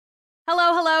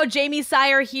Hello. Jamie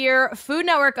Sire here. Food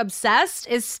Network Obsessed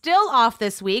is still off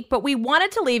this week, but we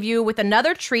wanted to leave you with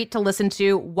another treat to listen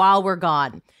to while we're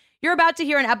gone. You're about to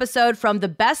hear an episode from the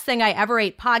Best Thing I Ever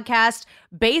Ate podcast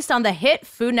based on the hit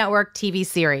Food Network TV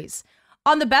series.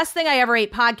 On the Best Thing I Ever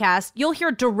Ate podcast, you'll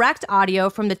hear direct audio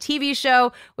from the TV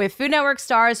show with Food Network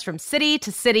stars from city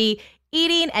to city,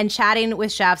 eating and chatting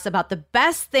with chefs about the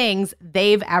best things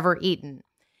they've ever eaten.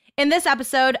 In this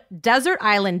episode, Desert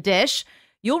Island Dish,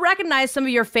 you'll recognize some of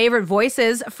your favorite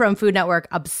voices from Food Network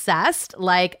Obsessed,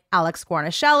 like Alex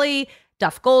Guarnaschelli,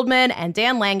 Duff Goldman, and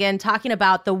Dan Langan talking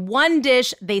about the one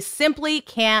dish they simply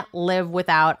can't live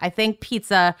without. I think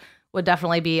pizza would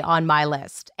definitely be on my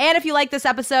list. And if you like this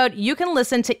episode, you can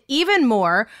listen to even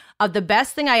more of The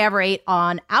Best Thing I Ever Ate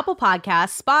on Apple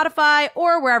Podcasts, Spotify,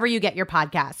 or wherever you get your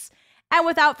podcasts. And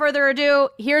without further ado,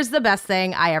 here's The Best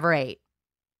Thing I Ever Ate.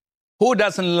 Who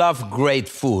doesn't love great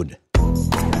food?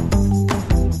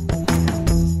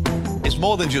 It's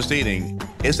more than just eating,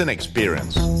 it's an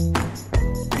experience.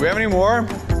 Do we have any more?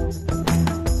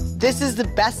 This is the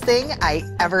best thing I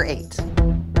ever ate.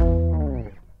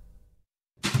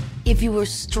 If you were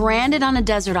stranded on a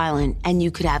desert island and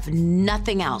you could have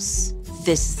nothing else,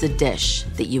 this is the dish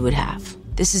that you would have.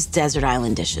 This is Desert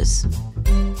Island Dishes.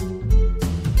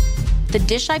 The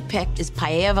dish I picked is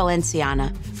Paella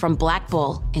Valenciana from Black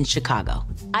Bull in Chicago.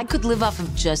 I could live off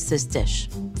of just this dish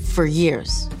for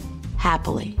years,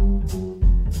 happily.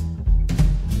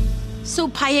 So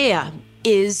paella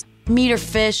is meat or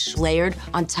fish layered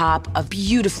on top of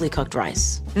beautifully cooked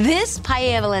rice. This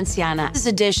Paella Valenciana is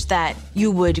a dish that you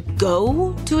would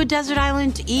go to a desert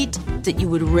island to eat, that you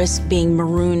would risk being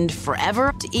marooned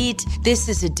forever to eat. This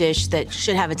is a dish that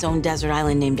should have its own desert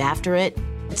island named after it.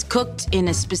 It's cooked in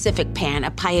a specific pan,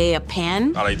 a paella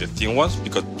pan. I like the thin ones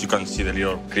because you can see the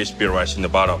little crispy rice in the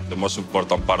bottom, the most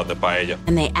important part of the paella.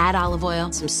 And they add olive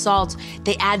oil, some salt,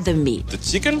 they add the meat. The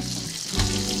chicken,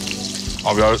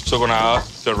 we're also gonna add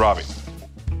the rabbit.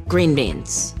 Green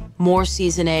beans, more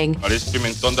seasoning. That is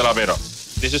pimentón de la vera.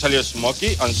 This is a little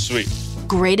smoky and sweet.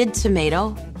 Grated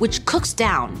tomato, which cooks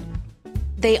down.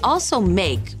 They also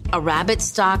make a rabbit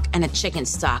stock and a chicken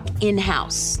stock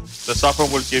in-house. The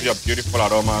saffron will give you a beautiful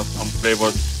aromas and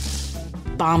flavors.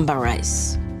 Bomba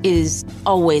rice is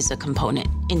always a component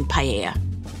in paella.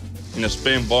 In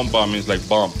Spain, bomba means like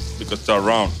bomb because they're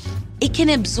round. It can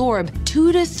absorb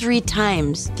 2 to 3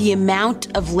 times the amount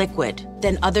of liquid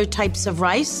than other types of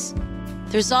rice.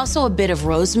 There's also a bit of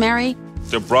rosemary.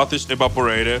 The broth is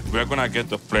evaporated. We're gonna get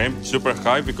the flame super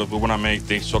high because we wanna make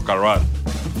the socarrat.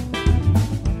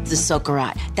 The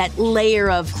socarrat, that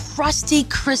layer of crusty,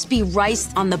 crispy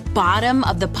rice on the bottom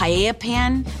of the paella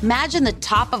pan. Imagine the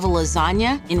top of a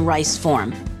lasagna in rice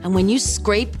form. And when you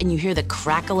scrape and you hear the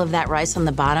crackle of that rice on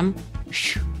the bottom,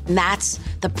 that's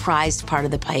the prized part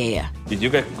of the paella. If you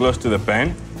get close to the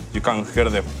pan, you can hear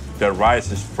the rice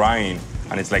is frying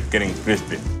and it's like getting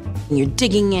crispy. And you're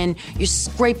digging in, you're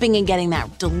scraping and getting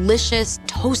that delicious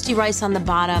toasty rice on the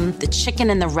bottom, the chicken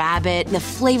and the rabbit, the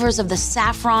flavors of the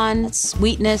saffron, that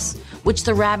sweetness, which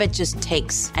the rabbit just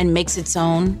takes and makes its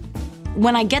own.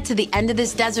 When I get to the end of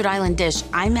this desert island dish,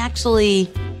 I'm actually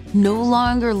no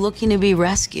longer looking to be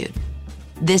rescued.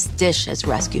 This dish has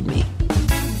rescued me.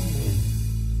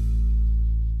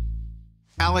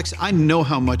 Alex, I know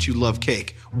how much you love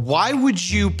cake. Why would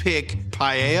you pick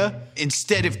paella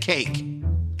instead of cake?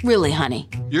 Really, honey.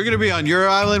 You're gonna be on your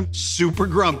island, super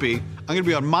grumpy. I'm gonna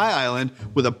be on my island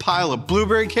with a pile of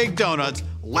blueberry cake donuts,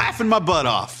 laughing my butt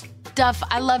off. Duff,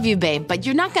 I love you, babe, but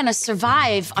you're not gonna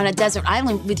survive on a desert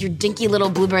island with your dinky little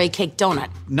blueberry cake donut.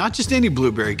 Not just any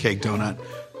blueberry cake donut,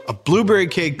 a blueberry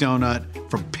cake donut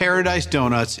from Paradise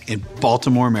Donuts in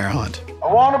Baltimore, Maryland.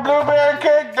 I want a blueberry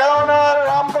cake donut or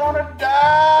I'm gonna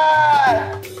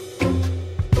die!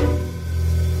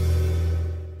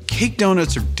 Cake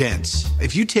donuts are dense.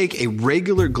 If you take a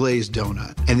regular glazed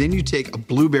donut and then you take a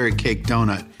blueberry cake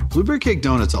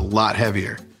donut's a lot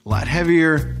heavier. A lot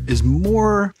heavier is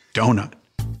more donut.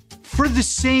 For the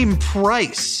same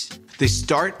price, they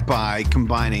start by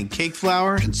combining cake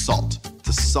flour and salt.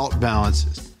 The salt balance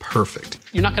is perfect.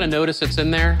 You're not going to notice it's in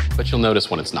there, but you'll notice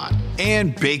when it's not.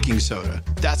 And baking soda.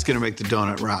 That's going to make the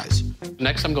donut rise.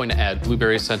 Next, I'm going to add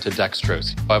blueberry-scented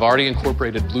dextrose. I've already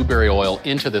incorporated blueberry oil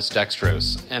into this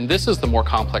dextrose, and this is the more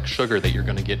complex sugar that you're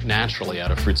going to get naturally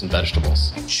out of fruits and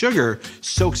vegetables. Sugar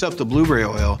soaks up the blueberry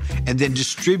oil and then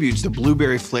distributes the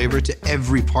blueberry flavor to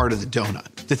every part of the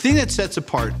donut. The thing that sets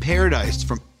apart Paradise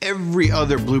from every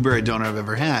other blueberry donut I've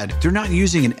ever had, they're not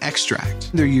using an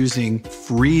extract. They're using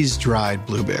freeze-dried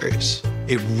blueberries.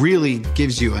 It really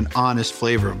gives you an honest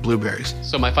flavor of blueberries.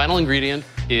 So my final ingredient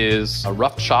is a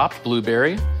rough chopped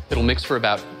blueberry It'll mix for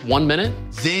about 1 minute.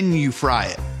 Then you fry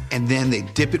it. And then they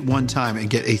dip it one time and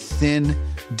get a thin,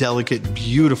 delicate,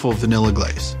 beautiful vanilla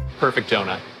glaze. Perfect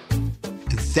donut.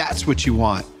 And that's what you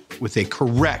want with a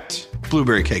correct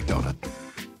blueberry cake donut.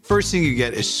 First thing you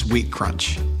get is sweet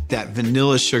crunch, that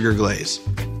vanilla sugar glaze.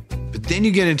 But then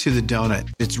you get into the donut.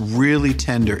 It's really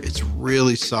tender, it's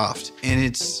really soft, and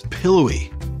it's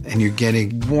pillowy. And you're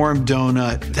getting warm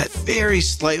donut, that very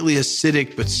slightly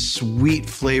acidic but sweet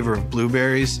flavor of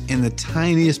blueberries, and the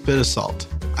tiniest bit of salt.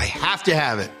 I have to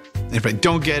have it. And if I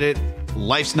don't get it,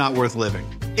 life's not worth living.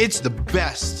 It's the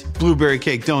best blueberry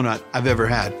cake donut I've ever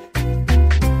had.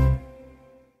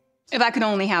 If I could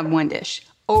only have one dish,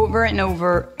 over and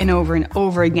over and over and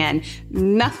over again,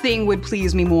 nothing would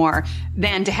please me more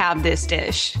than to have this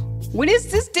dish. What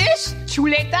is this dish?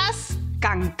 Chuletas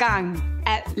Cancan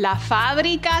at La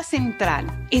Fábrica Central.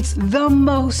 It's the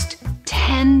most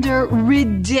tender,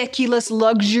 ridiculous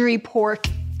luxury pork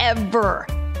ever.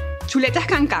 Chuletas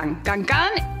Cancan.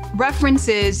 Cancan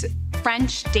references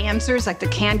French dancers, like the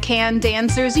can-can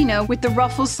dancers, you know, with the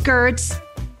ruffle skirts.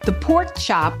 The pork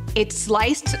chop, it's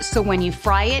sliced so when you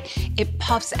fry it, it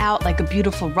puffs out like a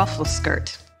beautiful ruffle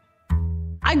skirt.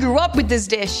 I grew up with this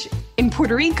dish in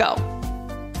Puerto Rico.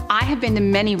 I have been to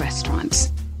many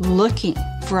restaurants looking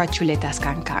for a chuletas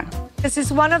cancan. This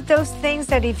is one of those things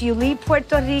that if you leave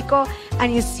Puerto Rico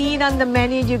and you see it on the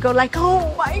menu, you go like,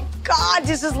 oh my God,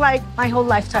 this is like my whole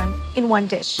lifetime in one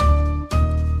dish.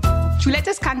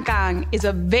 Chuletas cancan is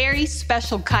a very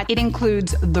special cut. It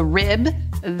includes the rib,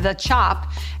 the chop,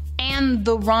 and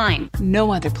the rind.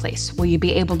 No other place will you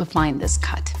be able to find this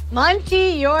cut.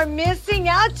 Monty, you're missing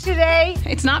out today.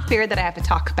 It's not fair that I have to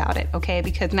talk about it, okay?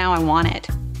 Because now I want it.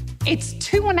 It's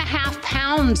 2.5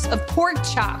 pounds of pork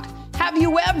chop. Have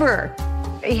you ever?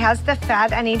 It has the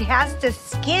fat and it has the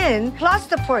skin plus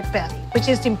the pork belly, which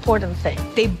is the important thing.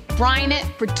 They brine it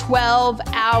for 12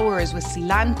 hours with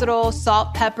cilantro,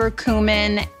 salt, pepper,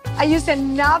 cumin. I use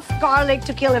enough garlic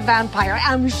to kill a vampire.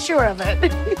 I'm sure of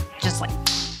it. Just like,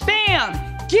 bam!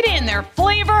 Get in there,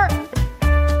 flavor!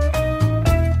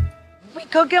 We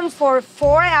cook them for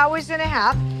 4.5 hours at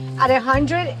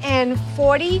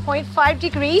 140.5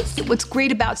 degrees. What's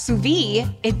great about sous vide,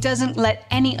 it doesn't let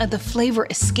any of the flavor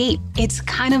escape. It's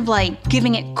kind of like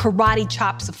giving it karate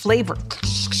chops of flavor.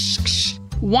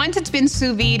 Once it's been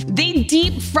sous vide, they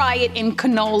deep fry it in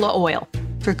canola oil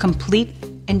for complete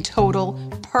and total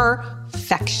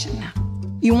perfection.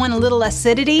 You want a little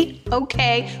acidity?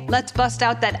 Okay, let's bust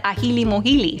out that ahili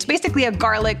mohili. It's basically a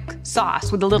garlic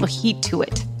sauce with a little heat to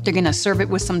it. They're gonna serve it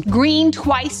with some green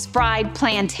twice fried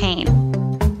plantain.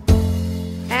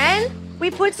 And we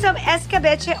put some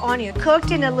escabeche onion cooked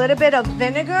in a little bit of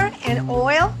vinegar and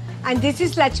oil. And this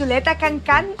is La Chuleta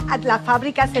Cancan at La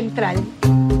Fábrica Central.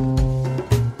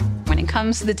 When it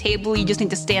comes to the table, you just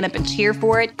need to stand up and cheer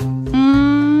for it.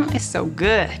 It's so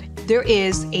good. There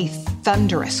is a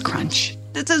thunderous crunch.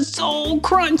 This is so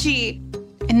crunchy.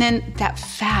 And then that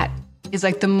fat is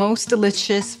like the most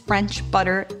delicious French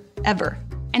butter ever.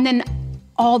 And then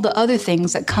all the other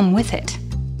things that come with it.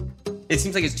 It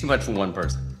seems like it's too much for one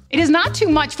person. It is not too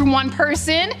much for one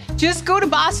person. Just go to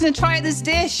Boston and try this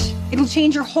dish. It'll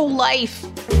change your whole life.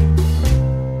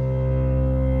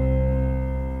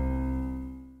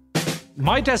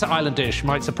 My desert island dish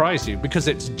might surprise you because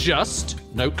it's just,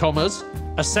 no commas,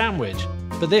 a sandwich.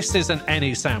 But this isn't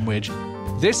any sandwich.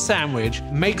 This sandwich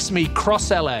makes me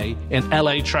cross LA in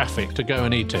LA traffic to go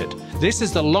and eat it. This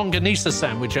is the longanisa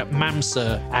sandwich at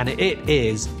Mamsa, and it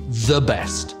is the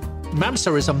best.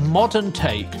 Mamsa is a modern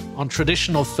take on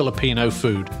traditional Filipino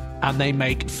food, and they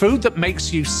make food that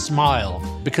makes you smile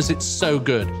because it's so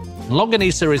good.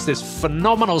 Longanisa is this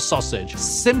phenomenal sausage,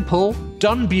 simple,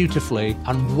 done beautifully,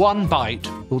 and one bite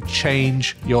will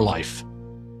change your life.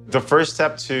 The first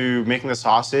step to making the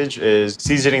sausage is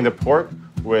seasoning the pork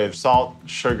with salt,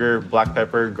 sugar, black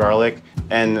pepper, garlic,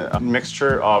 and a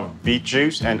mixture of beet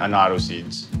juice and annatto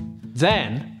seeds.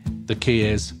 Then the key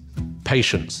is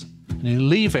patience. And you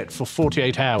leave it for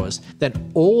 48 hours,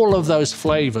 then all of those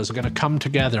flavors are going to come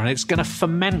together and it's going to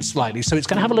ferment slightly, so it's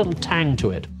going to have a little tang to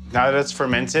it. Now that it's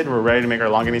fermented, we're ready to make our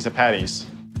longanisa patties.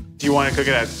 You want to cook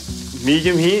it at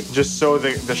medium heat, just so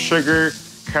the sugar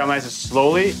caramelizes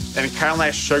slowly. And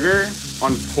caramelized sugar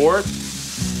on pork,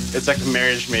 it's like a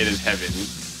marriage made in heaven.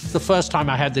 The first time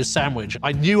I had this sandwich,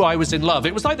 I knew I was in love.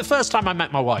 It was like the first time I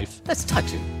met my wife. That's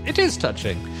touching. It is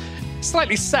touching.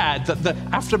 Slightly sad that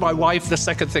after my wife, the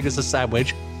second thing is a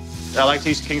sandwich. I like to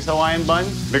use King's Hawaiian bun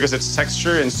because its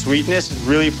texture and sweetness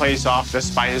really plays off the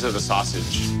spices of the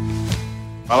sausage.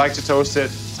 I like to toast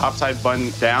it top side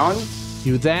bun down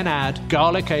You then add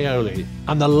garlic aioli.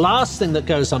 And the last thing that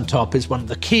goes on top is one of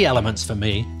the key elements for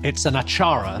me. It's an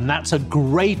achara, and that's a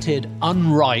grated,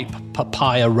 unripe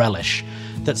papaya relish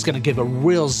that's going to give a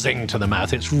real zing to the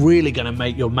mouth. It's really going to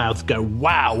make your mouth go,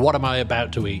 wow, what am I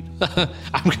about to eat?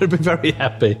 I'm going to be very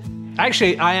happy.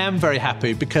 Actually, I am very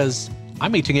happy because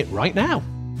I'm eating it right now.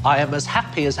 I am as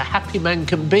happy as a happy man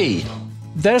can be.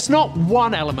 There's not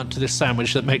one element to this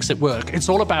sandwich that makes it work. It's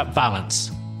all about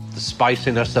balance. The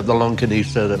spiciness of the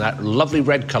longanisa, that lovely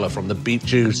red colour from the beet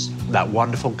juice, that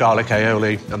wonderful garlic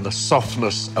aioli, and the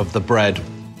softness of the bread.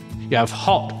 You have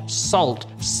hot, salt,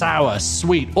 sour,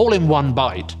 sweet, all in one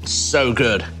bite. So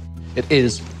good. It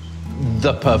is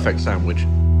the perfect sandwich.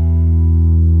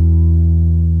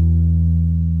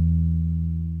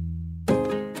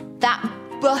 That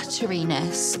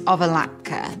butteriness of a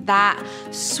latke, that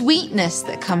sweetness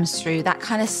that comes through, that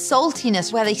kind of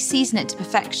saltiness where they season it to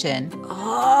perfection.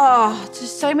 Oh,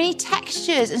 just so many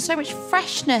textures and so much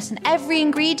freshness in every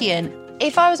ingredient.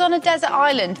 If I was on a desert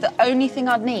island, the only thing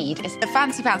I'd need is the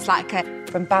Fancy Pants latke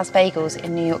from Baz Bagels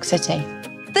in New York City.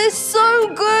 They're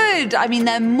so good. I mean,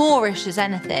 they're Moorish as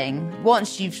anything.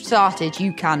 Once you've started,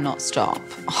 you cannot stop.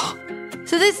 Oh.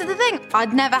 So this is the thing.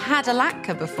 I'd never had a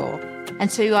latke before.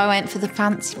 And so I went for the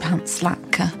Fancy Pants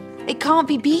latke. It can't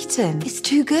be beaten. It's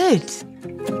too good.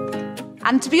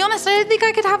 And to be honest, I don't think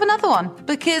I could have another one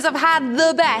because I've had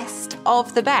the best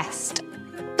of the best.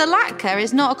 The latke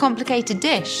is not a complicated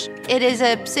dish. It is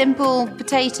a simple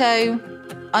potato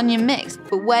onion mix.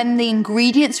 But when the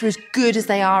ingredients are as good as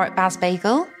they are at Baz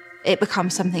Bagel, it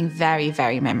becomes something very,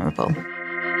 very memorable.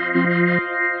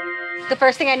 The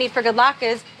first thing I need for good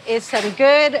latkes is some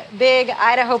good, big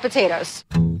Idaho potatoes.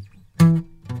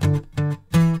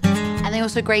 And they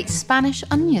also grate Spanish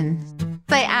onions.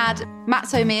 They add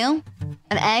matzo meal,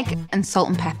 an egg, and salt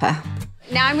and pepper.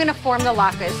 Now I'm gonna form the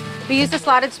latkes. We use a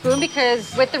slotted spoon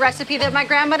because with the recipe that my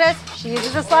grandma does, she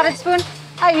uses a slotted spoon,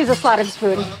 I use a slotted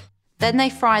spoon. Then they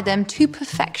fry them to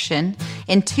perfection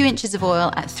in 2 inches of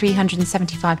oil at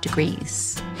 375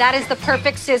 degrees. That is the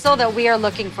perfect sizzle that we are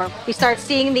looking for. We start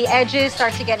seeing the edges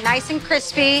start to get nice and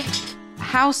crispy.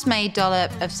 House-made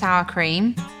dollop of sour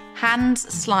cream,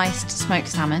 hand-sliced smoked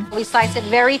salmon. We slice it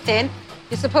very thin.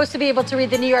 You're supposed to be able to read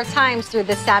the New York Times through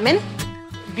the salmon.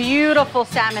 Beautiful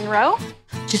salmon roe.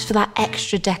 Just for that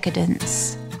extra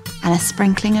decadence and a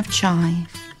sprinkling of chive.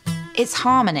 It's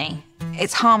harmony.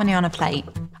 It's harmony on a plate.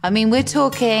 I mean, we're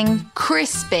talking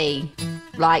crispy,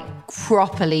 like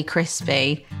properly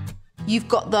crispy. You've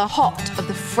got the hot of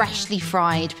the freshly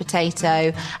fried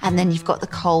potato, and then you've got the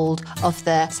cold of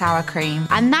the sour cream.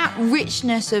 And that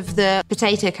richness of the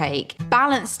potato cake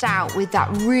balanced out with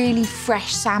that really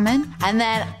fresh salmon. And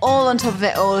then all on top of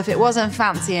it all, if it wasn't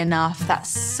fancy enough, that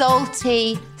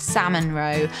salty salmon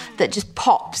roe that just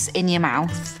pops in your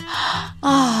mouth.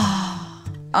 Oh,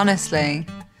 honestly,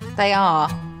 they are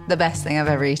the best thing I've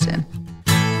ever eaten.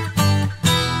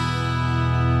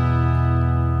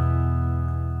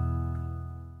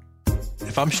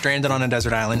 If I'm stranded on a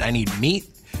desert island, I need meat,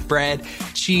 bread,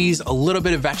 cheese, a little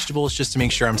bit of vegetables just to make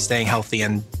sure I'm staying healthy,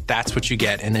 and that's what you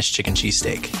get in this chicken cheese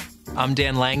steak. I'm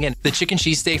Dan Langen. The chicken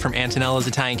cheese steak from Antonella's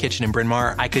Italian Kitchen in Bryn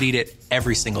Mawr, I could eat it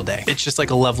every single day. It's just like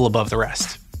a level above the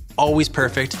rest. Always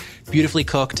perfect, beautifully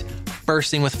cooked,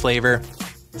 bursting with flavor.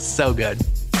 So good.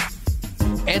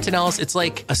 Antonella's, it's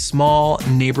like a small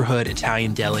neighborhood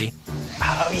Italian deli.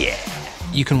 Oh, yeah.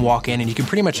 You can walk in and you can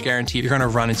pretty much guarantee you're gonna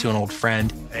run into an old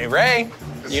friend. Hey, Ray,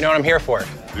 you know what I'm here for.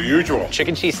 The usual.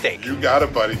 Chicken cheese steak. You got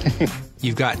it, buddy.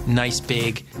 You've got nice,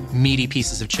 big, meaty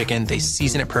pieces of chicken. They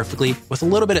season it perfectly with a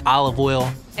little bit of olive oil.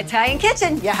 Italian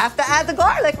Kitchen, you have to add the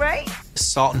garlic, right?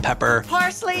 Salt and pepper.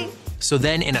 Parsley. So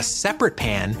then in a separate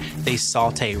pan, they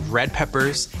saute red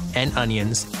peppers and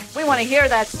onions. We want to hear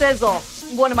that sizzle.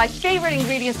 One of my favorite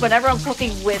ingredients whenever I'm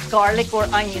cooking with garlic or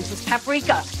onions is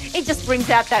paprika. It just brings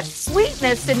out that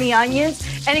sweetness in the onions,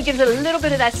 and it gives it a little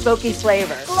bit of that smoky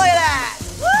flavor. Look at that!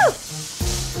 Woo!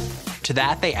 To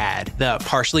that, they add the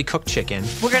partially cooked chicken.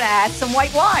 We're gonna add some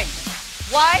white wine.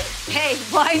 Why? Hey,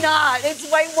 why not?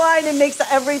 It's white wine. It makes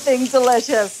everything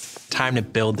delicious. Time to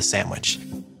build the sandwich.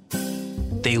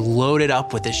 They load it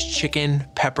up with this chicken,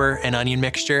 pepper, and onion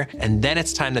mixture, and then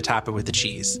it's time to top it with the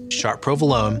cheese. Sharp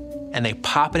provolone, and they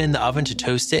pop it in the oven to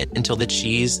toast it until the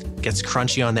cheese gets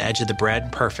crunchy on the edge of the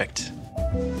bread. Perfect.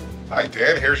 Hi,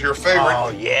 Dan. Here's your favorite. Oh,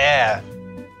 yeah.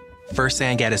 First thing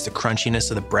I get is the crunchiness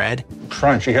of the bread.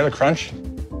 Crunch. You hear the crunch?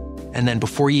 And then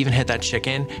before you even hit that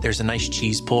chicken, there's a nice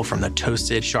cheese pull from the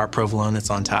toasted sharp provolone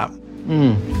that's on top.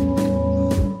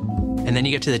 And then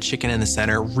you get to the chicken in the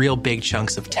center, real big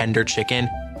chunks of tender chicken.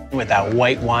 With that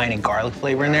white wine and garlic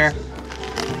flavor in there.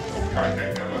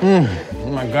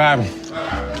 Oh my God.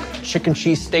 chicken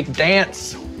cheesesteak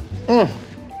dance.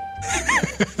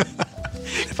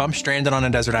 If I'm stranded on a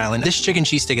desert island, this chicken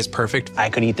cheesesteak is perfect. I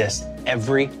could eat this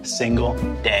every single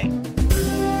day.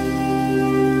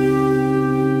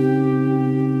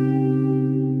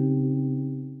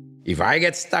 If I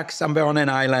get stuck somewhere on an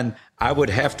island, I would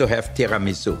have to have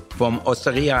tiramisu from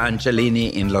Osteria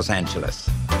Angelini in Los Angeles.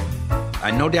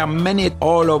 I know there are many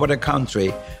all over the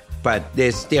country, but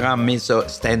this tiramisu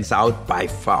stands out by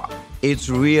far. It's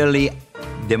really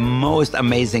the most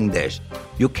amazing dish.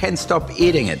 You can't stop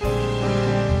eating it.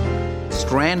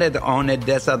 Stranded on a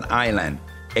desert island,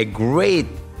 a great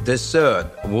dessert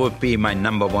would be my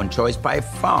number one choice by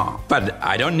far. But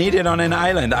I don't need it on an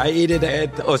island. I eat it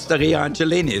at Osteria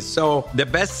Angelini. So the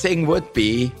best thing would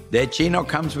be that Gino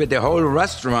comes with the whole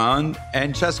restaurant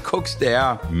and just cooks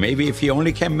there. Maybe if he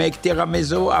only can make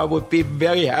tiramisu, I would be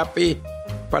very happy.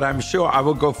 But I'm sure I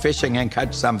will go fishing and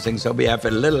catch something. So we have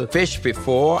a little fish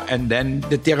before and then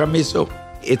the tiramisu.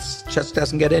 It just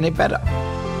doesn't get any better.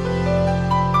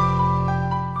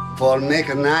 For make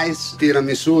a nice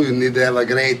tiramisu, you need to have a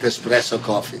great espresso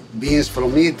coffee. Beans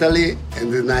from Italy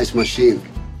and a nice machine.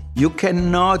 You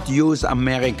cannot use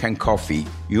American coffee.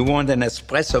 You want an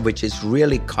espresso which is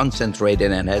really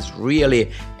concentrated and has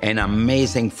really an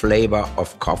amazing flavor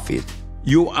of coffee.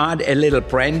 You add a little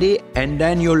brandy and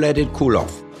then you let it cool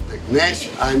off. Next,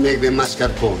 I make the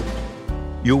mascarpone.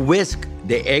 You whisk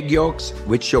the egg yolks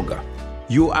with sugar.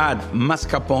 You add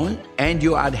mascarpone and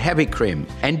you add heavy cream.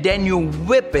 And then you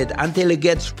whip it until it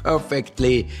gets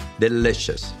perfectly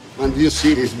delicious. When you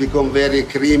see it's become very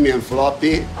creamy and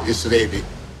floppy, it's ready.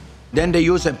 Then they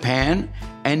use a pan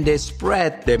and they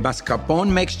spread the mascarpone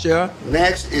mixture.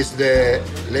 Next is the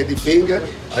ladyfinger.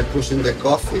 I push in the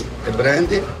coffee, the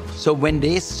brandy. So when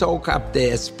they soak up the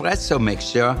espresso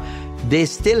mixture, they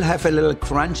still have a little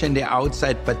crunch on the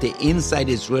outside, but the inside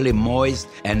is really moist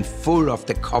and full of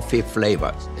the coffee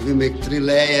flavors. We make 3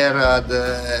 layers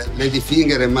the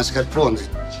ladyfinger and mascarpone.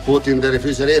 Put in the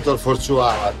refrigerator for 2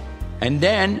 hours. And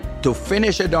then, to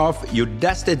finish it off, you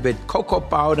dust it with cocoa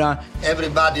powder.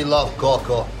 Everybody loves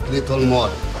cocoa, little more.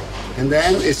 And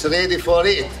then it's ready for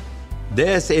it.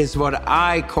 This is what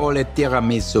I call a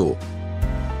tiramisu.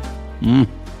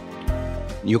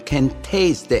 You can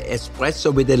taste the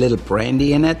espresso with a little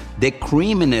brandy in it, the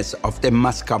creaminess of the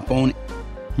mascarpone.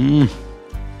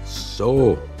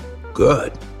 So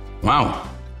good. Wow.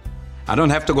 I don't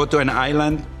have to go to an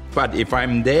island, but if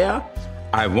I'm there,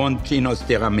 I want Gino's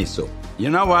tiramisu.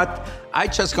 You know what? I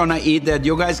just gonna eat that.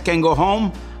 You guys can go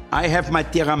home. I have my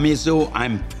tiramisu.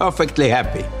 I'm perfectly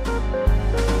happy.